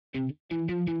Soup!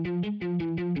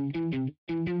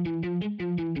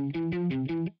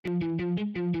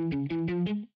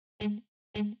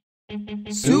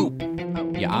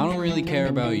 Yeah, I don't really care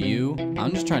about you.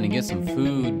 I'm just trying to get some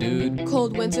food, dude.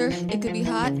 Cold winter, it could be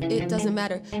hot, it doesn't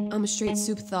matter. I'm a straight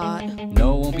soup thought.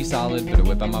 No, it won't be solid, better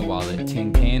whip out my wallet.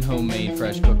 Tin can, homemade,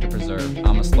 fresh cooked or preserved.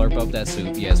 I'ma slurp up that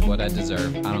soup, yes, what I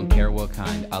deserve. I don't care what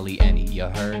kind, I'll eat any, you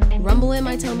heard? Rumble in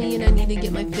my tummy and I need to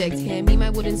get my fix. Hand me my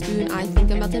wooden spoon, I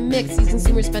think I'm about to mix. These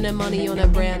consumers spending money on a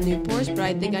brand new Porsche, but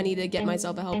I think I need to get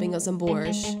myself a helping of some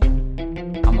borscht.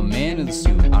 I'm a man of the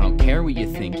soup, I don't care what you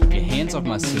think. Keep your hands off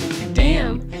my soup.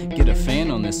 Damn, get a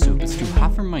fan on this soup. It's too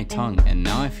hot for my tongue, and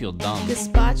now I feel dumb.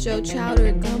 Gazpacho,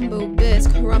 chowder, gumbo,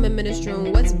 bisque, ramen,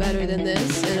 minestrone. What's better than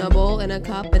this? In a bowl, in a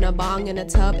cup, in a bong, in a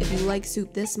tub. If you like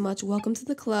soup this much, welcome to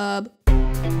the club.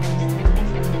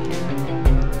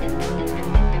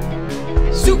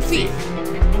 Soup thief,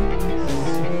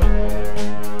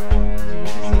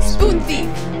 spoon thief,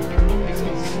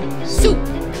 soup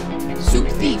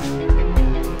thief.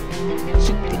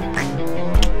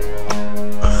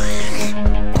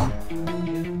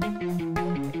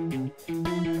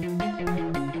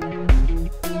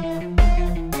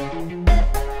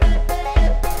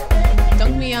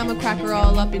 I'm a cracker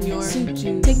all up in your soup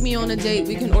juice. Take me on a date,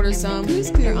 we can order some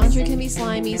couscous. Your entree can be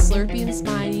slimy, slurpy and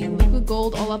spiny. Liquid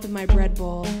gold all up in my bread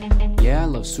bowl. Yeah, I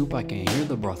love soup, I can hear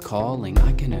the broth calling.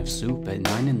 I can have soup at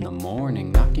 9 in the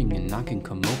morning. Knocking and knocking,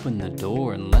 come open the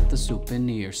door and let the soup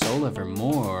into your soul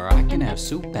evermore. I can have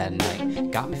soup at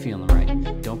night, got me feeling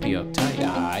right. Don't be uptight,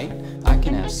 aight. I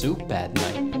can have soup at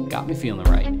night, got me feeling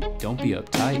right. Don't be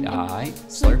uptight, aight.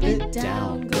 Slurp it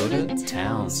down, go to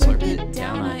town. Slurp it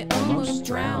down, I almost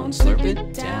drowned. Slurp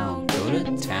it down, go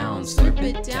to town. Slurp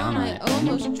it down, I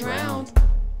almost drowned.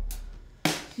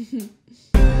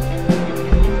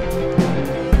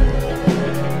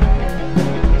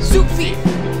 Soup thief,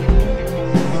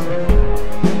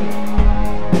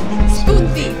 spoon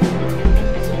thief,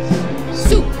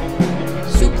 soup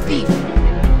thief.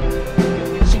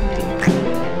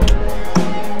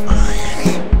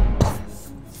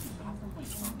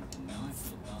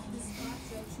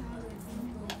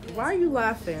 Why are you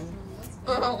laughing?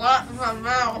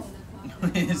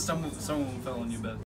 Someone fell on your bed.